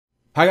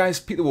Hi guys,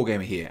 Pete the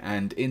Wargamer here,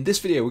 and in this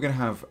video we're going to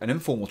have an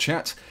informal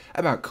chat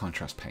about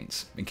contrast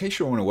paints. In case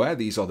you're unaware,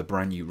 these are the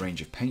brand new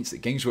range of paints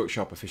that Games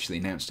Workshop officially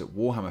announced at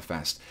Warhammer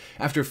Fest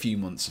after a few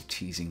months of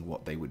teasing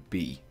what they would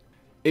be.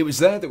 It was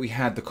there that we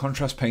had the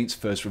contrast paints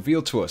first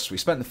revealed to us. We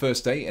spent the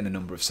first day in a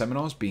number of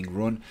seminars being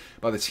run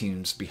by the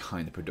teams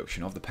behind the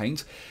production of the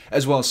paint,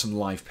 as well as some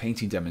live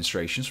painting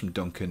demonstrations from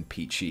Duncan,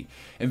 Peachy,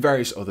 and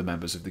various other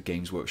members of the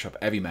Games Workshop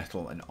Heavy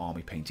Metal and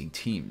Army painting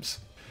teams.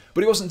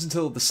 But it wasn't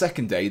until the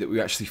second day that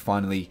we actually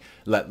finally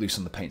let loose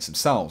on the paints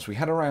themselves. We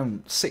had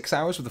around 6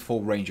 hours with the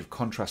full range of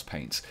contrast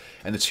paints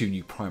and the two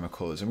new primer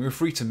colours, and we were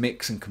free to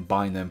mix and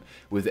combine them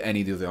with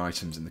any of the other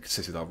items in the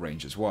Citadel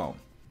range as well.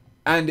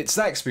 And it's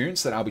that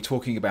experience that I'll be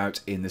talking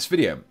about in this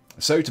video.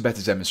 So to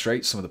better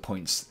demonstrate some of the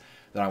points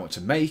that I want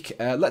to make,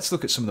 let's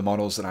look at some of the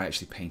models that I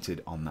actually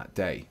painted on that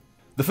day.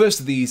 The first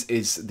of these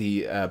is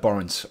the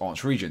Borant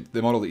Archregent.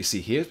 The model that you see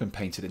here has been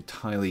painted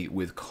entirely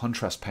with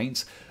contrast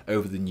paints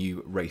over the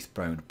new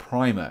Wraithbone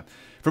primer.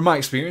 From my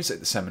experience at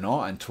the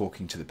seminar and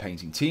talking to the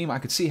painting team, I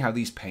could see how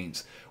these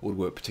paints would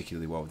work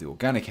particularly well with the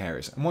organic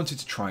areas and wanted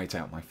to try it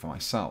out for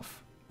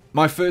myself.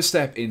 My first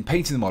step in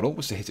painting the model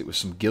was to hit it with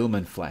some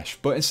Gilman flesh,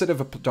 but instead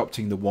of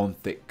adopting the one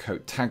thick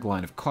coat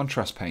tagline of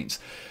contrast paints,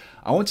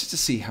 I wanted to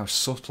see how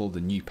subtle the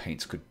new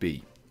paints could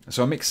be.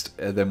 So I mixed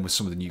them with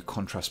some of the new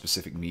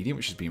contrast-specific medium,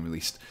 which has been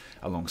released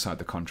alongside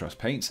the contrast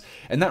paints,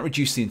 and that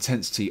reduced the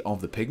intensity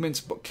of the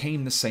pigments, but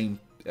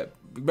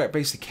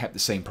basically kept the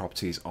same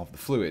properties of the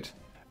fluid.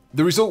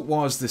 The result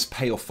was this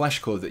pale flesh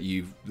colour that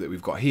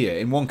we've got here.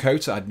 In one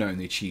coat, I'd not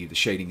only achieved the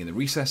shading in the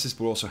recesses,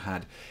 but also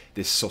had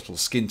this subtle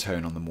skin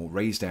tone on the more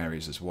raised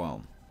areas as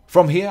well.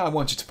 From here, I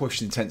wanted to push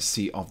the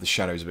intensity of the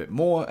shadows a bit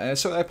more,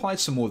 so I applied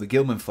some more of the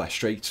Gilman flesh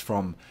straight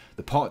from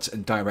the pot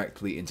and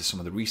directly into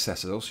some of the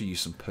recesses. I also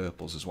used some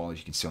purples as well, as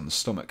you can see on the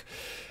stomach.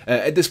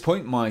 At this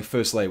point, my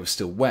first layer was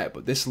still wet,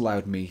 but this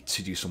allowed me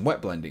to do some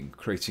wet blending,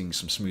 creating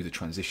some smoother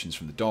transitions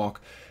from the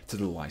dark to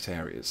the light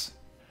areas.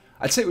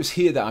 I'd say it was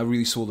here that I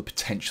really saw the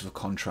potential of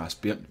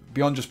contrast,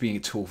 beyond just being a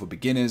tool for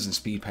beginners and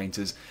speed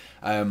painters.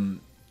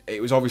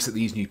 It was obvious that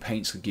these new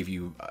paints could give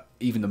you,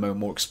 even the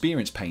more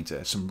experienced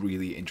painter, some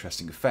really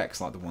interesting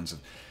effects like the ones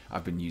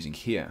I've been using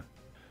here.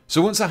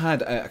 So once I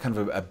had a kind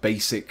of a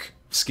basic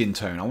skin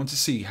tone, I wanted to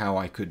see how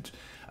I could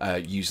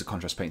use the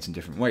contrast paints in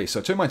different ways. So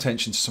I turned my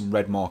attention to some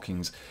red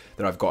markings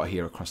that I've got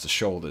here across the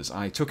shoulders.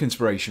 I took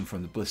inspiration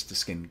from the Blister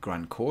Skin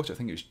Grand Court. I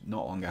think it was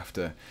not long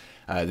after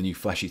the new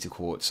Flesh Eater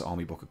Quartz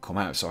Army book had come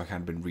out, so I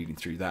kind of been reading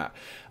through that.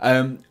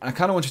 I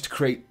kind of wanted to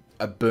create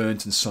a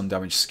burnt and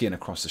sun-damaged skin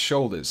across the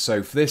shoulders.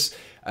 So for this,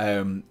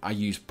 I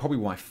used probably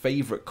my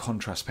favourite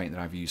contrast paint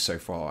that I've used so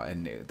far,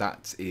 and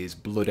that is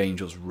Blood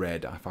Angels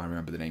Red, if I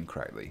remember the name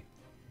correctly.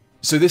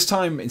 So this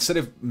time, instead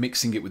of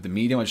mixing it with the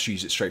medium, I just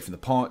used it straight from the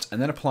pot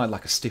and then applied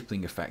like a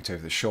stippling effect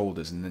over the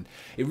shoulders, and then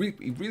it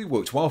really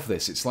worked well for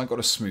this. It's like got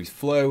a smooth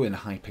flow and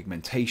high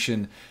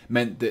pigmentation,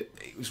 meant that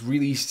it was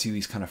really easy to do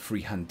these kind of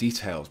freehand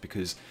details,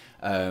 because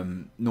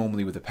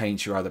normally with the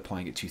paint you're either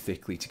applying it too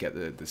thickly to get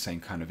the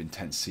same kind of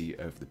intensity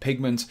of the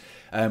pigment,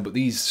 but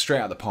these straight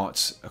out of the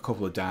pot, a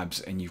couple of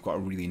dabs and you've got a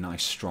really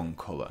nice strong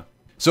colour.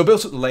 So I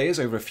built up the layers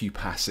over a few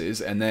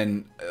passes and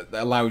then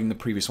allowing the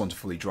previous one to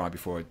fully dry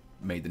before I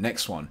made the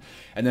next one.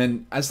 And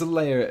then as the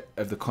layer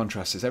of the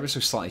contrast is ever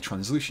so slightly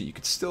translucent, you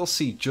could still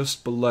see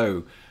just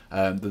below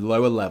the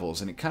lower levels,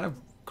 and it kind of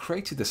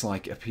created this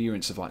like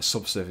appearance of like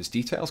subsurface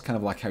details, kind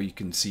of like how you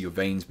can see your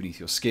veins beneath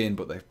your skin,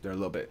 but they're a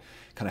little bit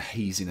kind of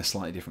hazy in a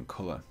slightly different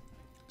colour.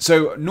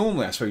 So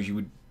normally I suppose you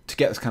would, to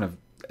get this kind of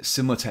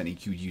similar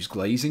technique, you would use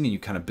glazing and you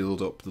kind of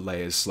build up the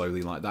layers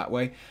slowly like that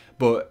way,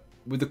 but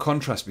with the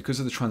contrast, because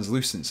of the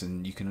translucence,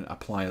 and you can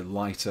apply a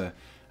lighter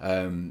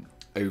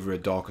over a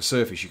darker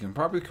surface, you can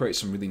probably create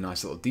some really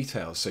nice little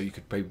details. So you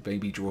could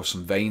maybe draw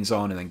some veins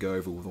on and then go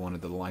over with one of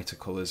the lighter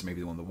colours,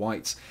 maybe one of the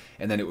whites,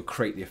 and then it would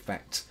create the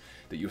effect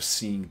that you're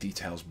seeing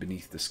details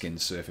beneath the skin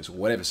surface, or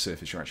whatever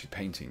surface you're actually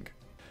painting.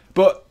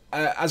 But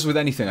as with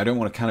anything, I don't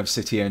want to kind of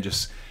sit here and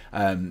just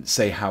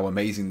say how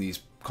amazing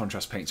these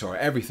contrast paints are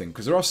at everything,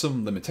 because there are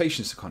some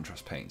limitations to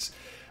contrast paints.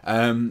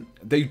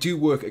 They do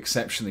work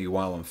exceptionally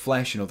well on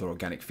flesh and other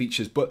organic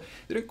features, but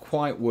they don't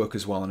quite work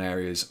as well in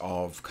areas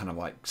of kind of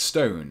like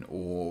stone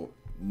or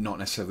not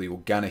necessarily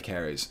organic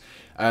areas.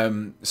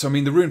 So I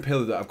mean, the ruined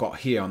pillar that I've got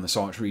here on this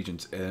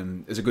Archregent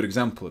is a good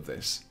example of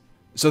this.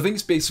 So I think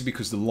it's basically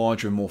because the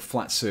larger and more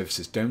flat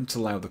surfaces don't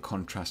allow the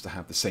contrast to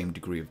have the same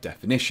degree of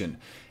definition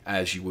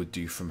as you would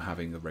do from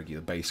having a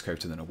regular base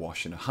coat and then a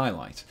wash and a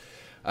highlight.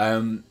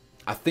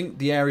 I think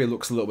the area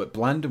looks a little bit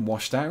bland and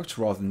washed out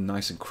rather than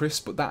nice and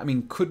crisp, but that, I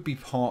mean, could be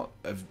part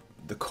of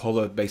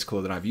the base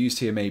colour that I've used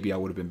here. Maybe I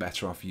would have been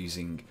better off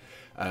using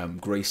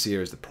Grey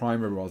Seer as the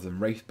primer rather than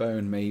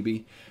Wraithbone,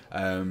 maybe.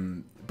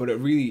 But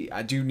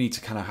I do need to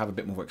kind of have a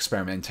bit more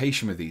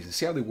experimentation with these and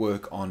see how they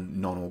work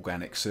on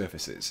non-organic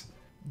surfaces.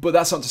 But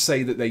that's not to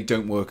say that they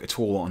don't work at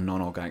all on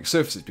non-organic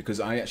surfaces, because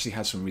I actually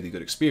had some really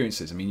good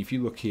experiences. I mean, if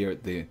you look here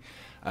at the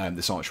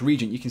this arch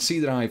region, you can see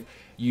that I've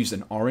used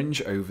an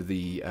orange over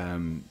the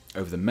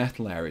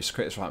metal areas to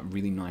create this like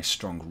really nice,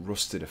 strong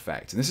rusted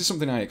effect. And this is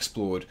something I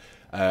explored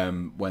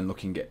when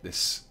looking at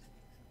this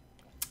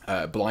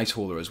blight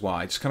hauler as well.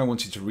 I just kind of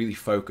wanted to really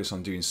focus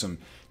on doing some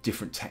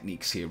different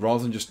techniques here,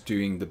 rather than just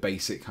doing the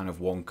basic kind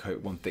of one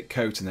thick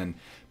coat and then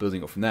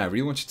building up from there. I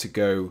really wanted to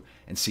go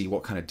and see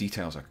what kind of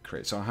details I could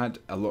create. So I had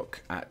a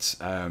look at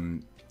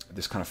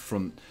this kind of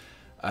front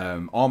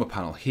armor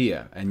panel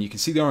here, and you can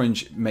see the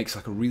orange makes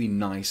like a really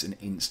nice and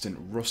instant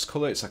rust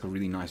color. It's like a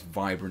really nice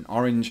vibrant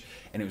orange,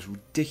 and it was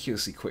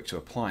ridiculously quick to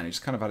apply. And I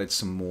just kind of added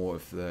some more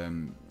of the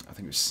I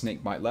think it was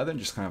snakebite leather, and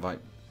just kind of like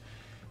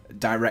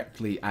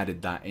directly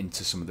added that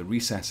into some of the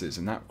recesses,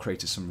 and that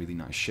created some really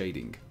nice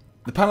shading.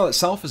 The panel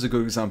itself is a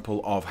good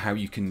example of how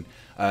you can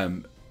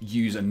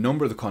use a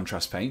number of the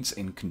contrast paints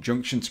in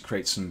conjunction to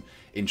create some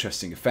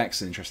interesting effects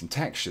and interesting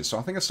textures. So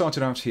I think I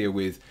started out here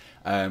with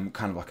kind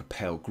of like a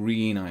pale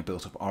green. I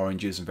built up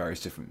oranges and various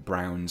different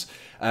browns,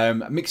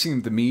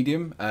 mixing the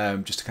medium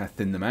just to kind of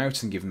thin them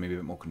out and give them maybe a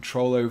bit more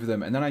control over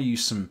them. And then I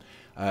used some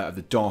of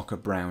the darker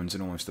browns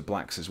and almost the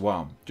blacks as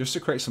well, just to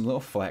create some little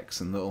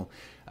flecks and little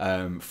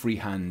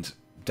freehand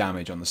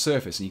damage on the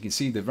surface. And you can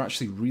see they're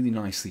actually really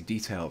nicely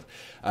detailed.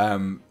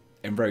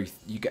 And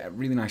you get a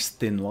really nice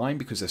thin line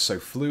because they're so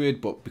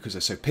fluid, but because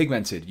they're so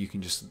pigmented, you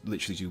can just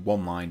literally do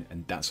one line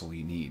and that's all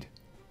you need.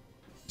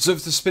 So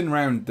to spin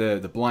around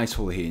the blight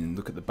hauler here and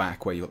look at the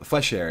back where you've got the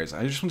flesh areas,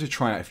 I just want to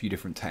try out a few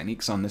different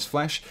techniques on this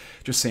flesh,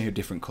 just see how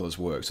different colours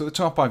work. So at the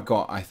top I've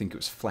got, I think it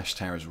was Flesh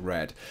Towers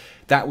Red.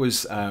 That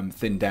was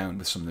thinned down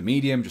with some of the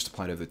medium, just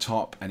applied over the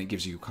top, and it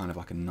gives you kind of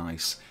like a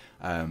nice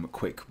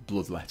quick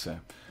bloodletter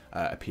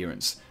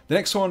appearance. The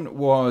next one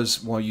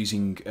was while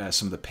using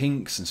some of the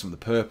pinks and some of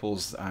the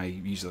purples. I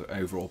used the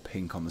overall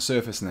pink on the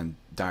surface and then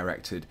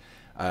directed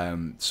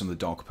some of the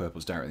darker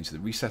purples directly into the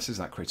recesses.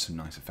 That creates some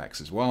nice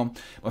effects as well.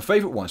 My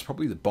favourite one is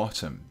probably the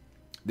bottom.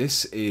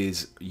 This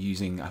is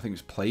using, I think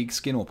it's Plague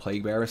Skin or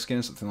Plague Bearer Skin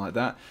or something like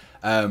that.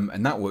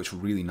 And that works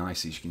really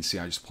nicely. As you can see,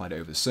 I just applied it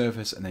over the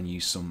surface and then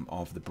used some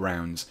of the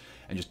browns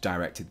and just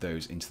directed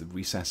those into the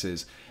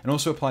recesses. And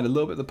also applied a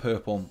little bit of the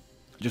purple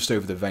just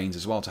over the veins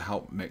as well to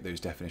help make those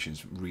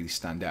definitions really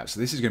stand out. So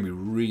this is going to be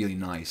really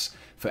nice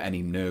for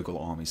any Nurgle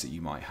armies that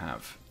you might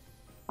have.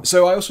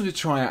 So I also wanted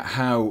to try out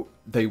how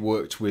they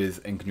worked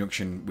in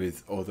conjunction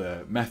with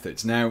other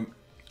methods. Now,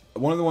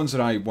 one of the ones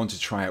that I wanted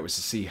to try out was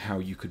to see how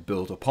you could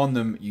build upon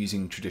them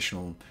using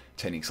traditional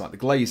techniques like the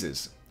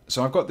glazes.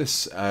 So I've got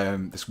this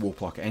this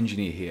Warplock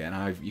Engineer here,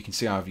 and you can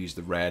see I've used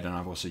the red, and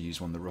I've also used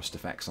one of the rust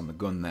effects on the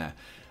gun there.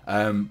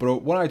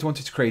 But what I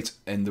wanted to create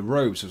in the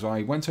robes was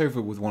I went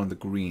over with one of the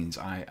greens.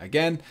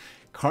 Again,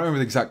 can't remember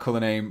the exact colour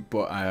name,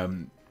 but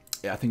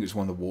I think it was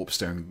one of the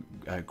Warpstone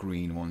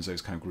green ones,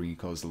 those kind of green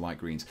colours, the light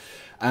greens.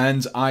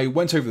 And I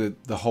went over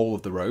the whole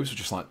of the robes,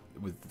 just like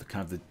with the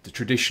kind of the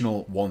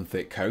traditional one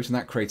thick coat, and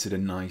that created a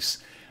nice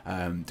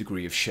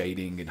degree of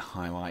shading and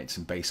highlights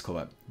and base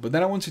colour. But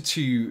then I wanted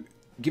to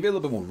give it a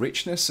little bit more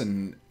richness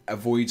and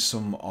avoid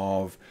some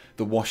of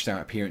the washed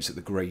out appearance that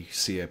the Grey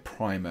Seer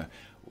primer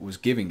was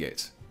giving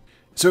it.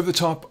 So over the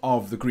top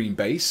of the green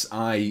base,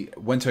 I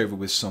went over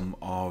with some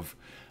of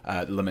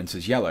the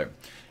Lamenter's Yellow.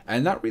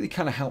 And that really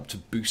kind of helped to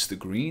boost the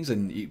greens,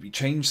 and you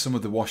change some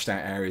of the washed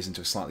out areas into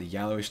a slightly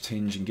yellowish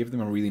tinge and give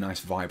them a really nice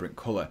vibrant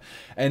colour.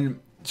 And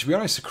to be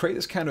honest, to create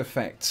this kind of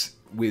effect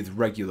with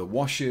regular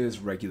washes,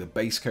 regular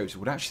base coats,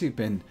 would actually have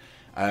been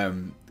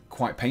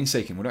quite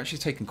painstaking, would have actually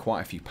taken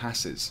quite a few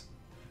passes.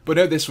 But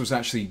no, this was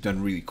actually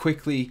done really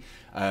quickly.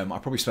 I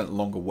probably spent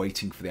longer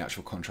waiting for the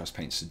actual contrast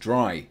paints to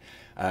dry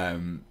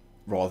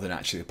rather than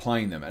actually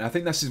applying them. And I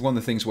think this is one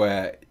of the things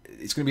where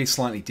it's going to be a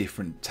slightly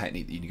different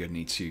technique that you're going to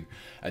need to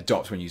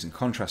adopt when using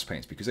contrast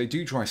paints, because they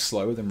do dry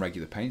slower than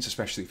regular paints,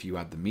 especially if you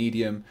add the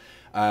medium.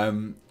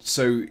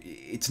 So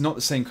it's not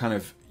the same kind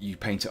of you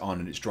paint it on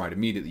and it's dried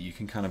immediately. You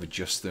can kind of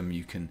adjust them,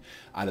 you can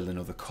add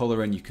another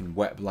colour in, you can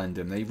wet blend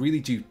them. They really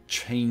do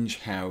change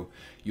how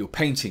you're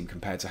painting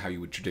compared to how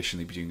you would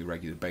traditionally be doing the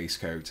regular base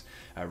coat,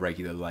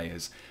 regular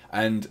layers.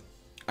 And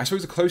I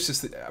suppose the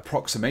closest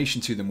approximation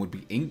to them would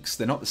be inks.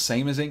 They're not the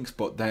same as inks,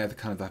 but they're the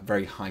kind of that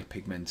very high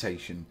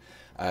pigmentation,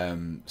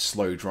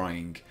 slow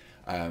drying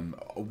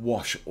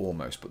wash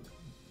almost, but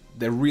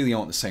they really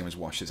aren't the same as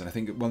washes. And I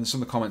think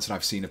some of the comments that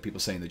I've seen of people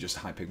saying they're just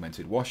high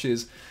pigmented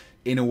washes,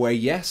 in a way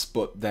yes,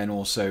 but then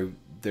also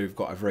they've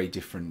got a very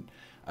different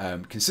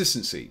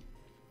consistency.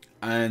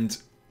 And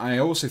I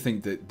also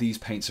think that these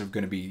paints are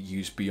going to be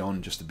used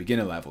beyond just the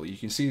beginner level. You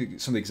can see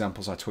some of the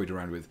examples I toyed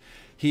around with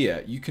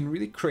here. You can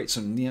really create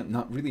some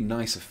really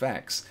nice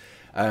effects.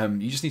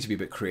 You just need to be a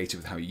bit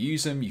creative with how you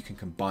use them. You can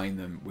combine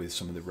them with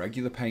some of the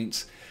regular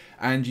paints,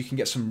 and you can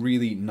get some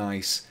really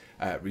nice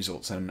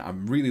results. And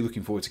I'm really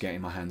looking forward to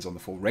getting my hands on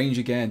the full range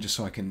again, just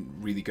so I can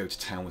really go to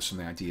town with some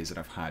of the ideas that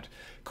I've had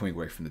coming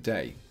away from the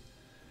day.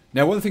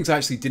 Now, one of the things I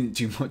actually didn't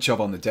do much of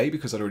on the day,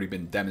 because I'd already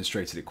been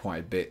demonstrated it quite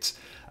a bit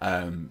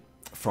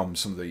from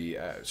some of the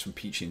from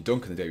Peachy and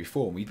Duncan the day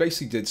before. And we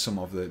basically did some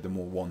of the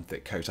more one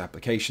thick coat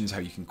applications, how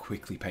you can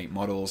quickly paint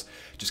models,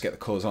 just get the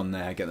colours on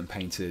there, get them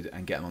painted,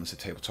 and get them onto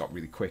the tabletop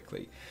really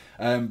quickly.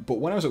 But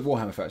when I was at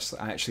Warhammer Fest,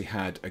 I actually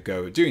had a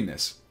go at doing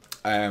this.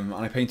 And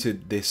I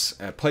painted this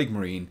Plague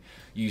Marine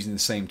using the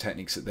same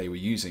techniques that they were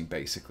using,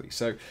 basically.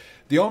 So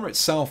the armour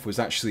itself was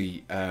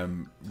actually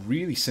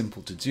really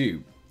simple to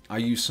do. I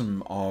used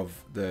some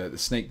of the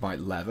snakebite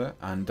leather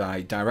and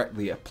I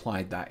directly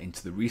applied that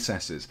into the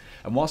recesses.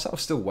 And whilst that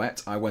was still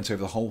wet, I went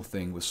over the whole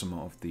thing with some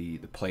of the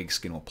plague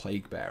skin or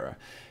plague bearer.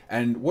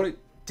 And what it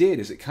did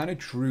is it kind of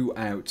drew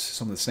out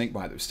some of the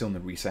snakebite that was still in the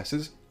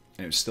recesses,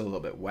 and it was still a little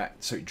bit wet.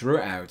 So it drew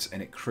it out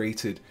and it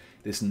created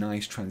this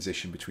nice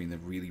transition between the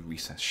really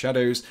recessed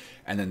shadows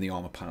and then the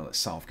armor panel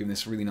itself, giving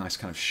this really nice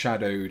kind of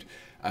shadowed,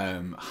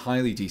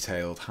 highly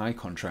detailed, high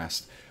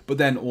contrast, but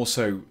then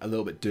also a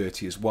little bit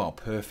dirty as well.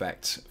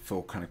 Perfect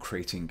for kind of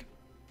creating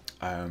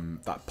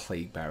that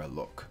plague bearer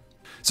look.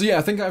 So yeah,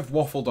 I think I've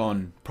waffled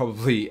on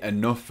probably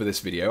enough for this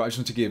video. I just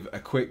want to give a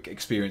quick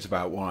experience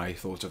about what I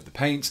thought of the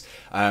paints.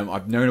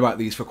 I've known about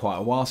these for quite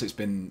a while, so it's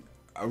been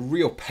a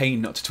real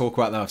pain not to talk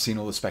about them. I've seen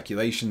all the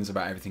speculations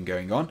about everything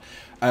going on.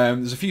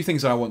 There's a few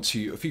things that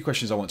a few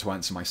questions I want to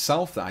answer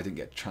myself that I didn't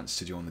get a chance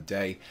to do on the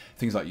day.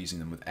 Things like using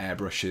them with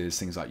airbrushes,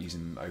 things like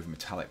using them over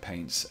metallic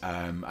paints,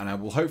 and I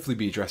will hopefully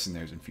be addressing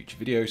those in future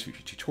videos,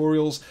 future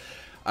tutorials.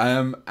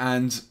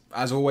 And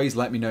as always,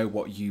 let me know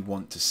what you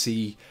want to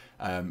see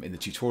in the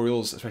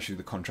tutorials, especially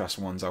the contrast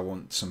ones. I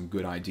want some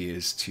good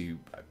ideas to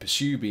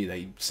pursue, be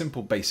they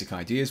simple basic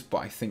ideas, but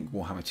I think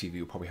Warhammer TV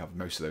will probably have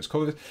most of those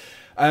covered.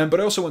 But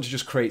I also want to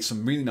just create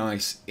some really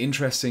nice,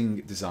 interesting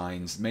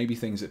designs, maybe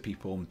things that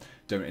people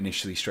don't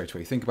initially straight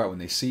away think about when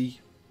they see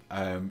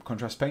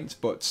contrast paint.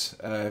 But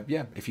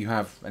yeah, if you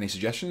have any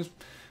suggestions,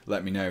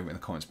 let me know in the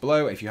comments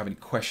below. If you have any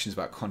questions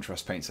about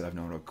contrast paints that I've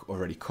not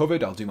already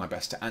covered, I'll do my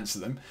best to answer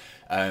them.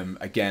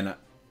 Again,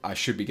 I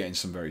should be getting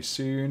some very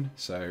soon,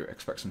 so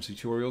expect some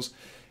tutorials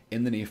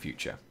in the near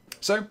future.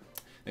 So, the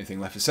only thing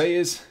left to say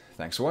is,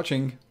 thanks for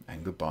watching,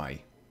 and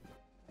goodbye.